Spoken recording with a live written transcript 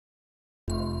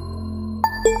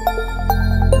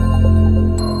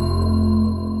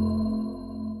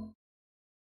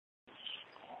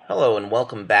Hello and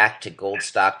welcome back to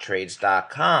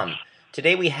goldstocktrades.com.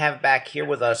 Today we have back here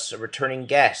with us a returning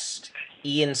guest,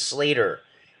 Ian Slater.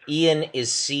 Ian is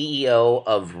CEO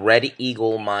of Red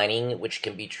Eagle Mining, which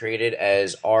can be traded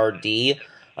as RD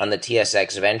on the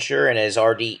TSX Venture and as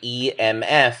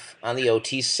RDEMF on the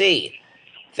OTC.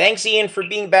 Thanks, Ian, for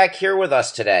being back here with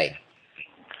us today.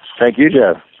 Thank you,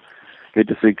 Jeff. Good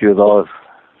to speak to you as always.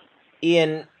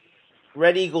 Ian,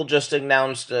 Red Eagle just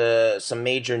announced some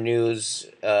major news.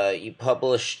 You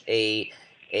published a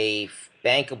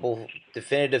bankable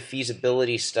definitive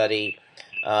feasibility study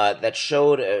that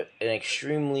showed an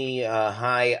extremely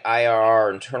high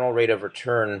IRR, internal rate of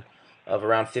return, of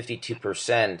around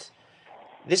 52%.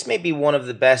 This may be one of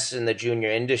the best in the junior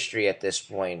industry at this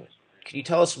point. Can you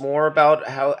tell us more about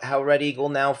how Red Eagle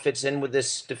now fits in with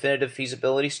this definitive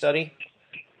feasibility study?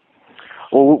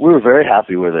 Well, we were very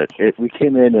happy with it. We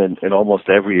came in almost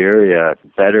every area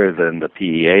better than the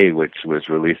PEA, which was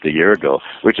released a year ago,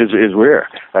 which is rare.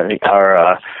 I think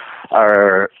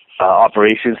our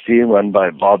operations team, run by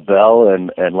Bob Bell and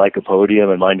Lycopodium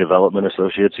and Mine Development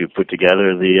Associates, who put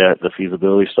together the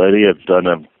feasibility study, have done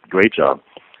a great job.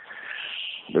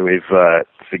 We've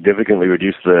significantly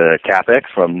reduced the capex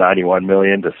from $91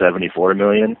 million to $74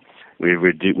 million.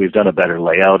 We've done a better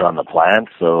layout on the plant,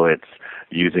 so it's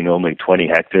using only 20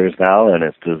 hectares now, and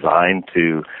it's designed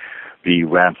to be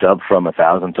ramped up from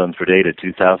 1,000 tons per day to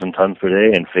 2,000 tons per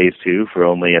day in phase 2 for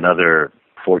only another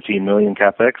 14 million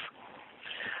capex.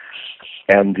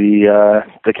 And the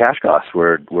cash costs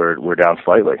were down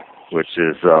slightly, which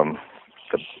is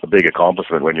a big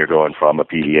accomplishment when you're going from a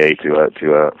PEA to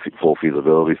a full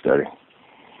feasibility study.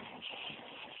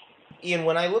 Ian,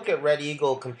 when I look at Red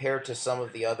Eagle compared to some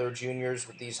of the other juniors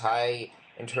with these high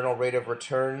internal rate of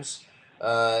returns,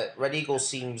 Red Eagle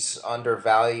seems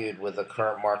undervalued with a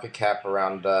current market cap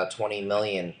around 20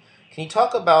 million. Can you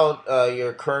talk about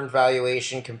your current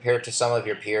valuation compared to some of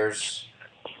your peers?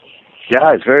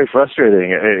 Yeah, it's very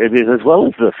frustrating. It is, as well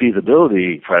as the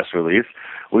feasibility press release.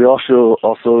 We also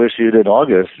issued in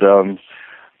August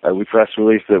we press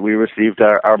released that we received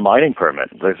our mining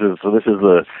permit. This is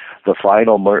the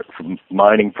final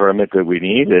mining permit that we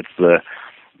need. It's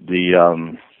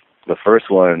the first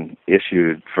one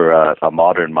issued for a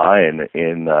modern mine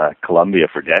in Colombia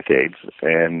for decades,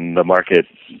 and the market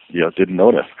didn't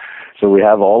notice. So we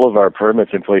have all of our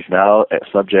permits in place now,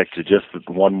 subject to just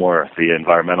one more, the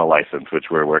environmental license, which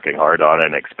we're working hard on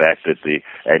and expect at the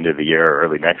end of the year or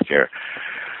early next year.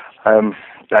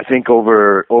 I think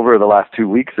over the last 2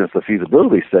 weeks since the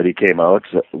feasibility study came out,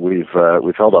 we've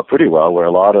held up pretty well. Where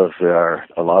a lot of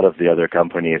the other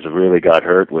companies really got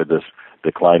hurt with this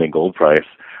declining gold price,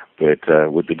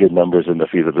 but with the good numbers in the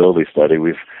feasibility study,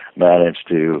 we've managed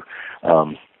to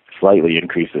slightly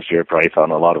increase the share price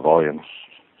on a lot of volume.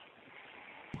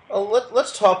 Well,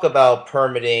 let's talk about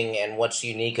permitting and what's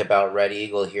unique about Red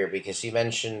Eagle here, because you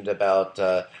mentioned about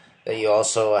that you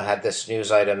also had this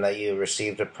news item that you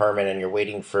received a permit and you're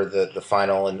waiting for the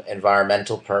final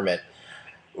environmental permit.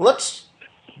 Let's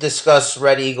discuss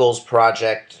Red Eagle's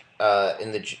project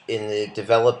in the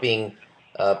developing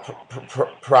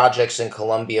projects in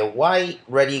Colombia. Why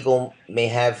Red Eagle may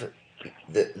have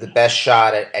the best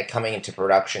shot at coming into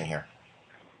production here?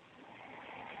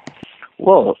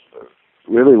 Well,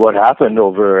 really what happened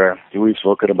we've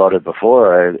spoken about it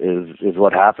before, is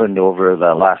what happened over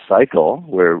the last cycle,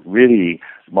 where really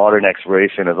modern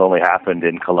exploration has only happened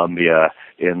in Colombia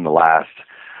in the last,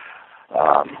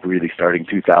 really starting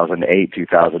 2008,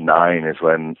 2009 is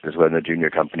when the junior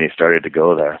companies started to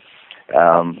go there.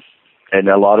 And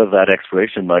a lot of that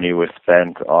exploration money was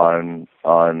spent on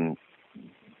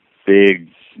big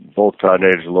bulk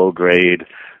tonnage, low grade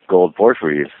gold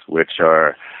porphyries, which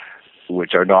are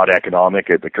not economic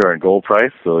at the current gold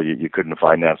price, so you couldn't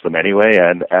finance them anyway,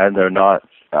 and they're not.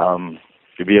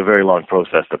 It'd be a very long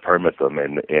process to permit them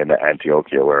in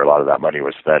Antioquia, where a lot of that money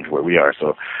was spent, where we are.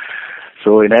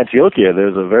 So in Antioquia,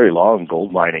 there's a very long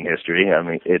gold mining history. I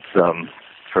mean, it's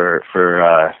for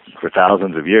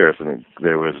thousands of years. I mean,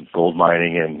 there was gold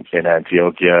mining in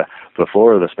Antioquia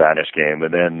before the Spanish came,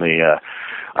 and then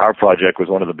our project was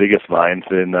one of the biggest mines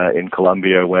in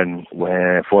Colombia when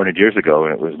 400 years ago,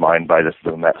 and it was mined by the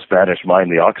Spanish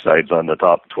mined the oxides on the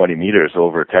top 20 meters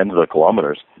over tens of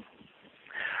kilometers.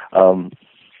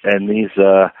 And these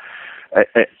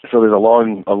so there's a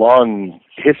long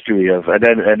history of and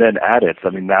then adits. I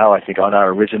mean, now I think on our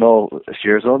original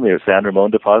shear zone, the San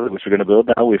Ramon deposit, which we're going to build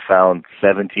now, we found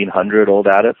 1,700 old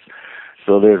adits.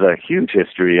 So there's a huge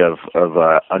history of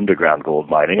underground gold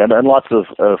mining and lots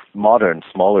of modern,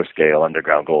 smaller scale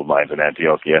underground gold mines in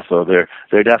Antioquia. So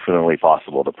they're definitely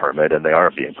possible to permit, and they are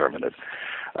being permitted.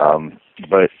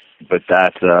 But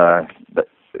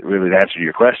really, the answer to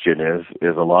your question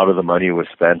is a lot of the money was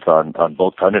spent on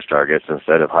bulk tonnage targets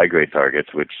instead of high grade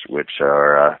targets, which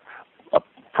are a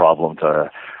problem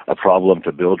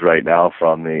to build right now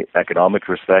from the economic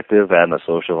perspective and the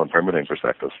social and permitting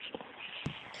perspective.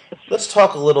 Let's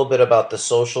talk a little bit about the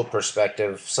social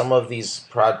perspective. Some of these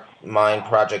mine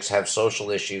projects have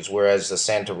social issues, whereas the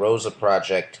Santa Rosa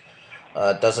project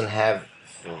doesn't have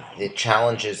the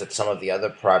challenges that some of the other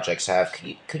projects have.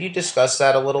 Could you discuss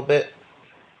that a little bit?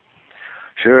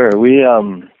 Sure.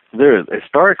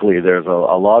 Historically there's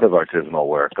a lot of artisanal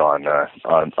work on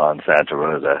Santa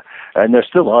Rosa, and there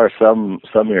still are some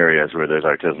areas where there's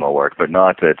artisanal work, but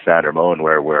not at San Ramon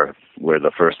where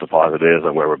the first deposit is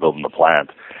and where we're building the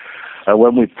plant.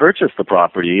 When we purchased the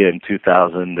property in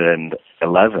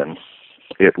 2011,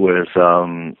 it was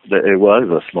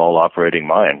a small operating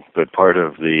mine, but part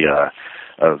of the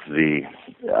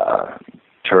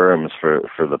terms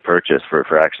for the purchase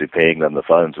for actually paying them the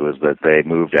funds was that they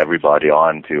moved everybody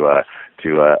on to a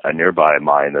nearby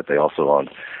mine that they also owned.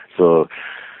 So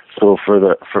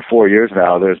for 4 years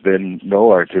now, there's been no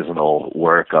artisanal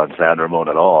work on San Ramon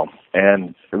at all.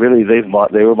 And really, they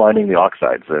were mining the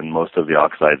oxides, and most of the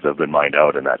oxides have been mined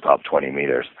out in that top 20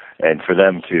 meters. And for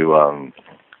them to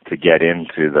get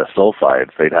into the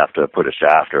sulfides, they'd have to put a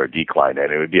shaft or a decline in.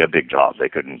 It would be a big job. They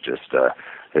couldn't just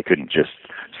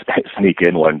sneak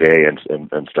in one day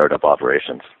and start up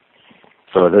operations.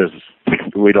 So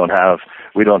we don't have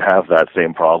that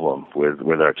same problem with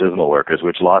artisanal workers,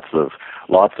 which lots of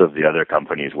the other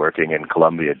companies working in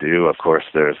Colombia do. Of course,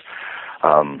 there's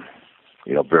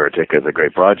Buritica is a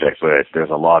great project, but there's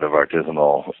a lot of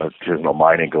artisanal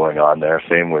mining going on there.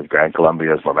 Same with Gran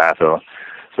Colombia's Marmato.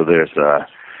 So there's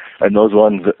and those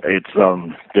ones,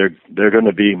 they're going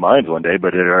to be mines one day,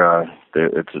 but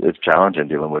it's challenging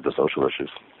dealing with the social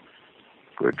issues,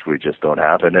 which we just don't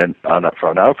have. And then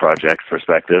from our project's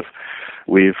perspective,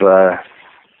 we've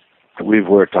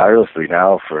worked tirelessly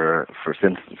now for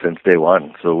since day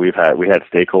one. So we had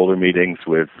stakeholder meetings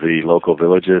with the local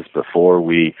villages before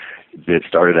we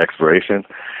started exploration.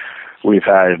 We've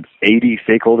had 80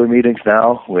 stakeholder meetings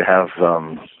now. We have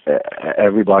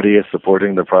everybody is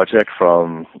supporting the project.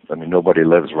 Nobody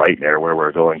lives right near where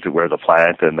we're going to, where the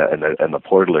plant and the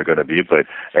portal are going to be, but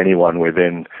anyone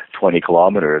within 20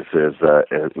 kilometers is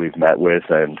we've met with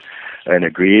and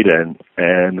agreed,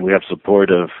 and we have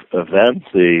support of them.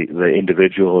 The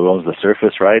individual who owns the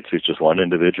surface rights, who's just one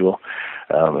individual,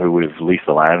 who we've leased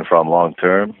the land from long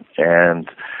term, and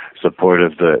support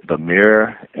of the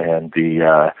mayor and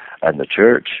the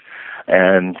church,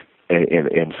 and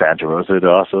in Santa Rosa de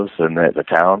Osos and the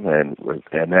town, and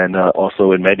then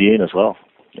also in Medellin as well,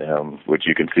 which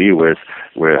you can see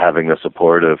we're having the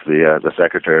support of the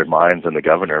Secretary of Mines and the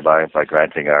governor by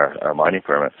granting our mining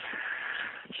permit.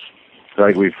 So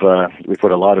we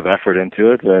put a lot of effort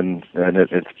into it, and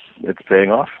it's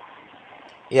paying off.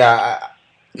 Yeah.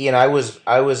 I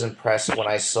was impressed when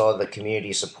I saw the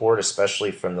community support,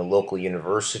 especially from the local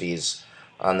universities,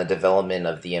 on the development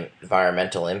of the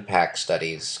environmental impact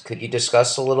studies. Could you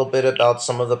discuss a little bit about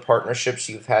some of the partnerships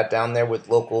you've had down there with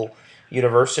local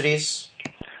universities?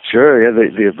 Sure. Yeah,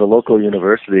 the local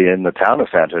university in the town of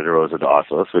Santa Rosa de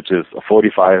Osos, which is a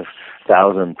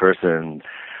 45,000 person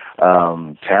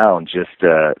town, just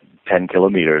 10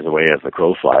 kilometers away as the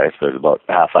crow flies. There's about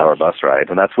a half-hour bus ride,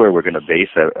 and that's where we're going to base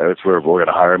it. That's where we're going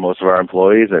to hire most of our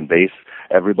employees and base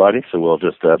everybody. So we'll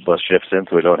just bus shifts in,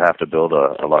 so we don't have to build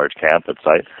a large camp at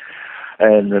site.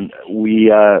 And then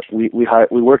we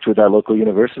worked with that local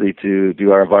university to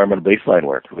do our environmental baseline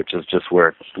work, which has just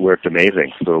worked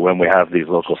amazing. So when we have these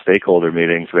local stakeholder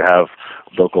meetings, we have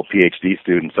local PhD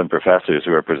students and professors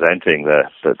who are presenting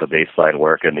the baseline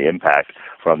work and the impact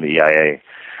from the EIA.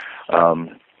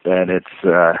 And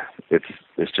it's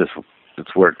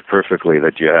worked perfectly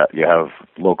that you have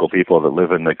local people that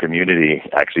live in the community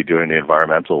actually doing the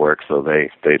environmental work, so they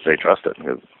trust it.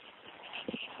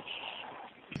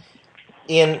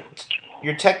 Ian,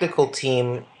 your technical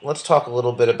team, let's talk a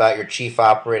little bit about your Chief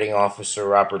Operating Officer,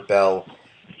 Robert Bell.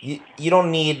 You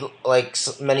don't need, like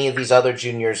many of these other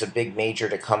juniors, a big major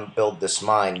to come build this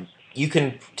mine. You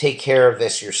can take care of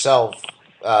this yourself.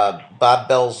 Bob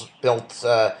Bell's built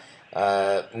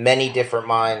many different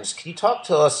mines. Can you talk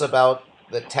to us about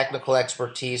the technical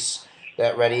expertise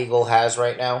that Red Eagle has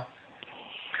right now?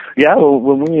 Yeah, well,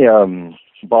 when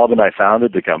Bob and I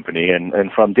founded the company,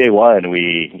 and from day one,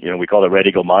 we call it Red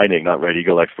Eagle Mining, not Red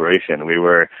Eagle Exploration. We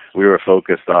were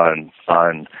focused on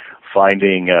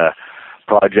finding a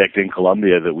project in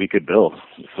Colombia that we could build.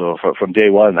 So from day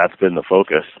one, that's been the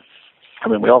focus. I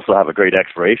mean, we also have a great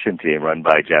exploration team run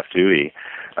by Jeff Dewey,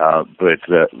 but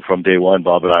from day one,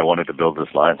 Bob and I wanted to build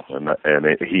this mine, and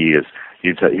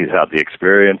he's had the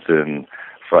experience and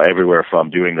everywhere from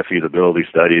doing the feasibility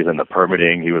studies and the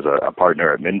permitting. He was a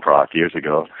partner at Minproc years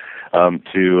ago,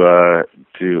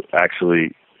 to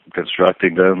actually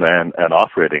constructing them and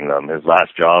operating them. His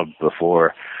last job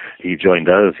before he joined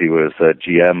us, he was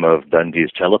GM of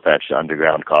Dundee's Chelopech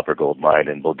underground copper gold mine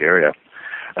in Bulgaria.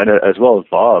 And as well as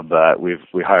Bob,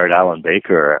 we hired Alan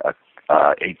Baker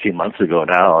 18 months ago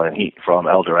now, and he from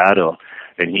El Dorado,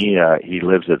 and he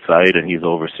lives at site, and he's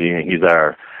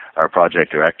our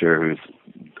project director who's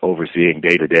overseeing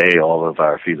day to day all of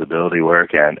our feasibility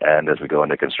work and as we go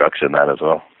into construction that as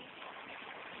well.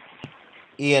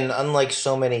 Ian, unlike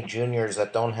so many juniors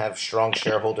that don't have strong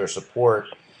shareholder support,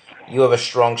 you have a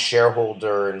strong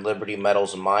shareholder in Liberty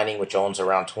Metals and Mining, which owns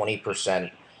around 20%,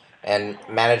 and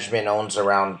management owns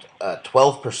around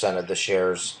 12% of the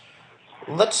shares.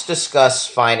 Let's discuss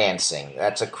financing.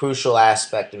 That's a crucial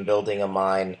aspect in building a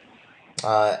mine.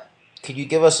 Could you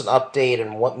give us an update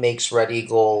on what makes Red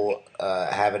Eagle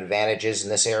have advantages in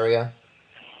this area?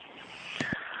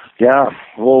 Yeah,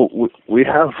 well, we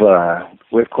have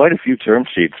quite a few term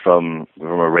sheets from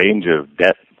a range of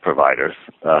debt providers,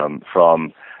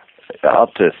 from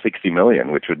up to 60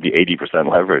 million, which would be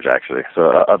 80% leverage actually.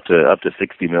 So up to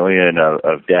 60 million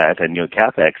of debt, and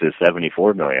capex is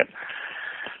 74 million.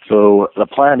 So the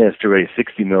plan is to raise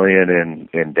 60 million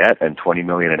in debt and 20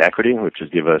 million in equity, which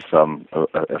would give us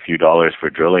a few dollars for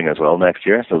drilling as well next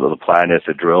year. So the plan is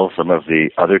to drill some of the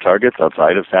other targets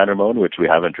outside of San Ramon, which we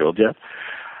haven't drilled yet.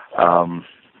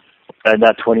 And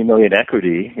that 20 million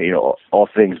equity, all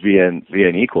things being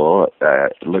equal,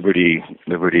 Liberty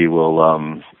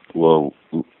will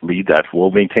lead that.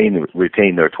 We'll retain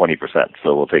their 20%.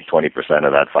 So we'll take 20%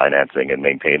 of that financing and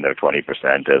maintain their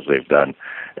 20% as they've done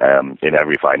in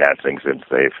every financing since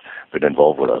they've been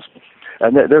involved with us.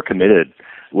 And they're committed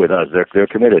with us. They're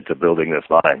committed to building this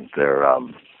mine. They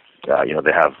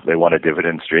want a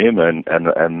dividend stream, and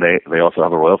they also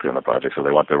have a royalty on the project, so they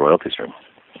want their royalty stream.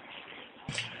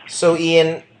 So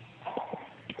Ian,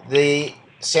 the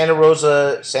San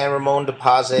Ramon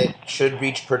deposit should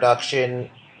reach production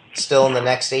still in the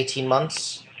next 18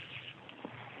 months?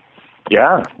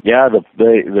 Yeah.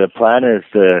 The plan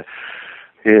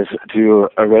is to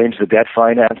arrange the debt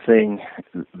financing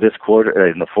this quarter,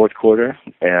 in the fourth quarter,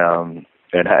 and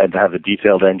have the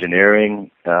detailed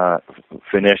engineering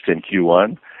finished in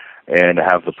Q1, and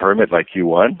have the permit by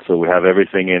Q1. So we have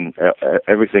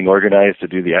everything organized to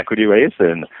do the equity raise,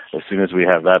 and as soon as we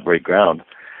have that, break ground.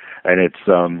 And it's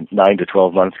 9 to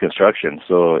 12 months construction.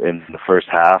 So in the first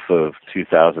half of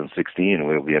 2016,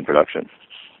 we'll be in production.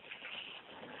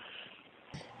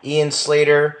 Ian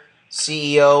Slater,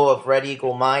 CEO of Red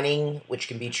Eagle Mining, which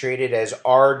can be traded as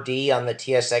RD on the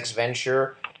TSX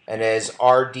Venture and as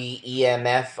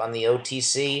RDEMF on the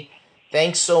OTC.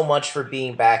 Thanks so much for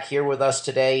being back here with us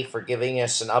today, for giving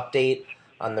us an update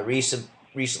on the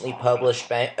recently published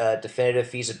definitive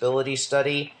feasibility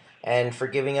study, and for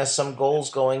giving us some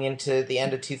goals going into the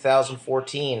end of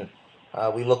 2014.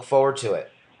 We look forward to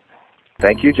it.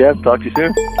 Thank you, Jeff. Talk to you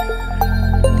soon.